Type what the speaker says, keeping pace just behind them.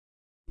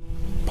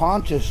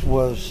Pontus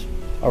was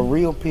a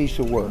real piece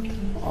of work.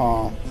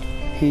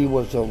 He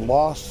was a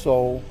lost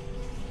soul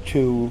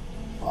to,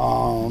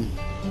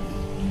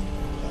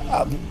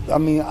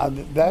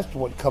 that's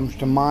what comes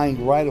to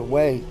mind right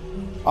away.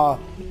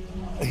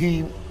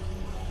 He,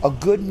 a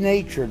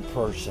good-natured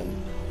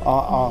person,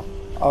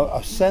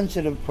 a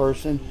sensitive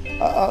person,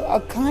 a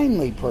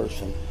kindly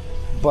person,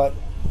 but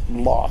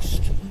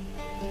lost.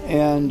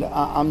 And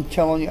I'm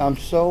telling you, I'm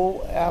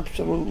so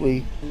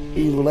absolutely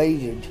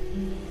elated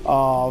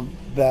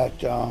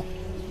that,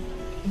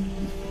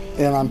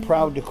 and I'm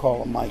proud to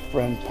call him my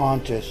friend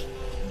Pontus,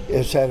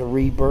 has had a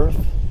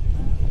rebirth,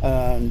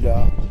 and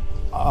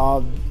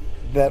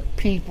that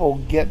people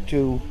get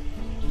to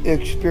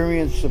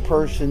experience the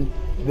person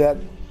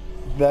that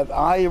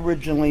I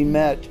originally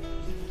met,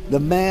 the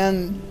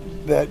man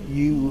that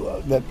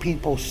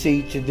people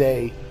see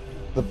today,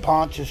 the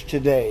Pontus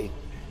today,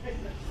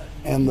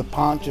 and the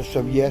Pontus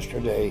of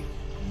yesterday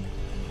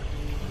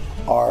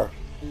are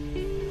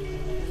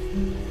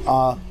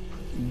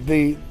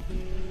the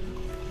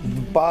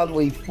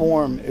bodily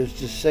form is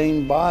the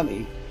same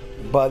body,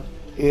 but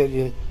it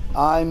is,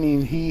 I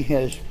mean, he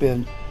has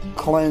been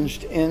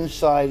cleansed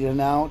inside and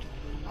out.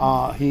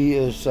 He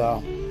is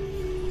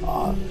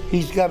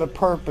he's got a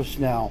purpose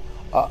now,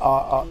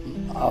 a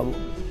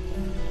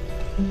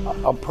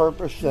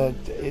purpose that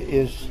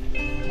is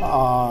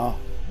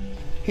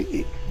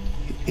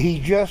he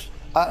just,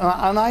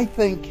 and I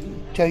think,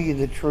 tell you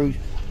the truth,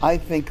 I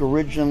think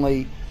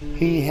originally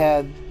he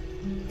had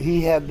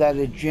that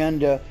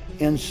agenda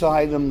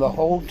inside him the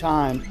whole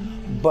time,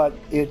 but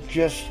it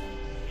just,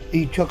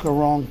 he took a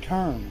wrong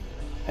turn,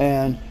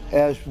 and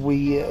as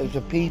we as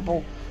a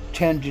people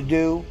tend to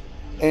do,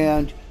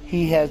 and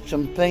he had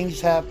some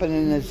things happen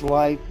in his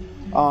life,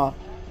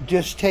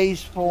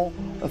 distasteful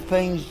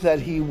things that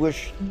he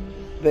wished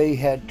they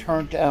had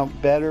turned out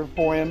better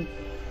for him.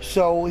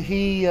 So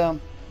he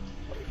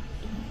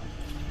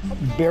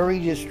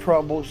buried his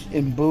troubles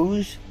in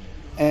booze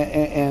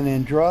and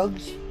in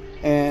drugs,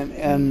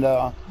 and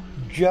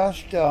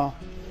just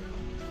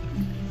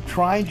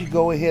trying to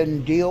go ahead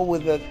and deal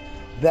with it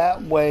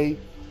that way,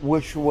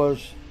 which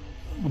was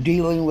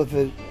dealing with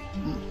it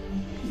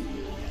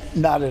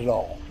not at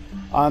all.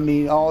 I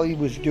mean, all he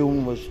was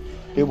doing was,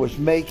 it was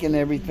making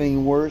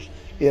everything worse.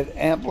 It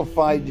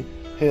amplified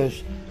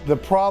the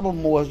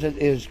problem wasn't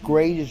as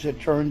great as it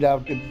turned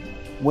out to,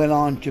 went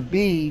on to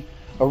be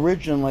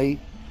originally,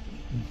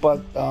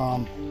 but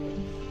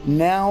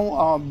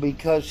now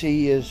because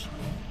he is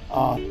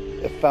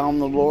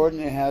found the Lord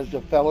and has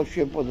a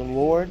fellowship with the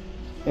Lord,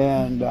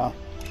 and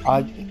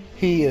I'm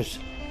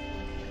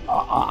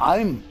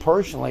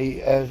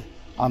personally,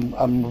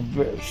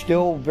 I'm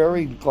still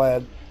very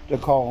glad to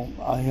call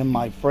him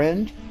my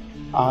friend.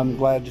 I'm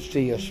glad to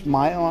see a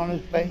smile on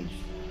his face.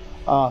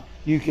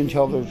 You can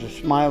tell there's a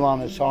smile on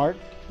his heart.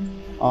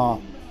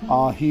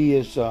 He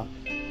is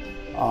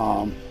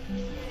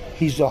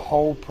he's a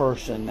whole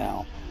person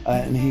now,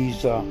 and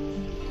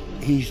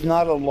he's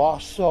not a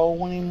lost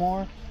soul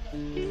anymore.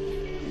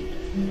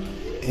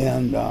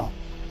 And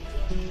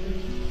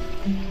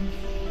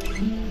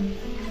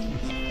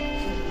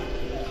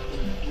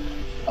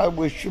I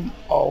wish him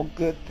all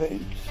good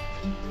things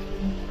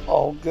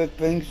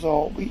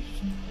always.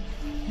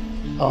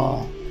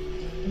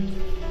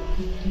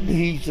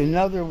 He's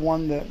another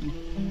one that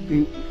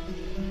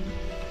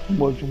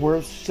was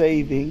worth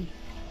saving.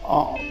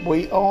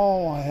 We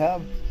all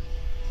have,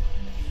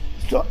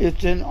 so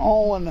it's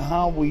all in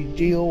how we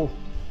deal.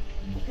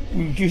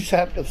 You just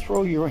have to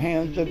throw your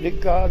hands up to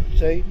God and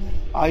say,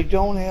 I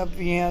don't have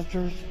the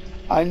answers,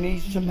 I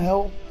need some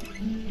help.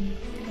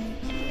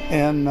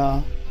 And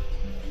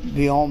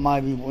the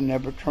Almighty will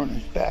never turn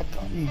his back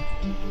on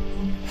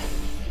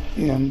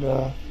you. And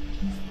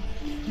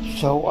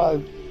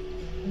so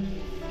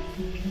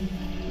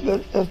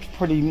that's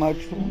pretty much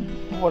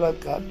what I've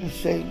got to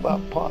say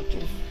about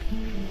Pontus.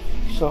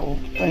 So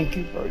thank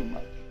you very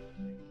much.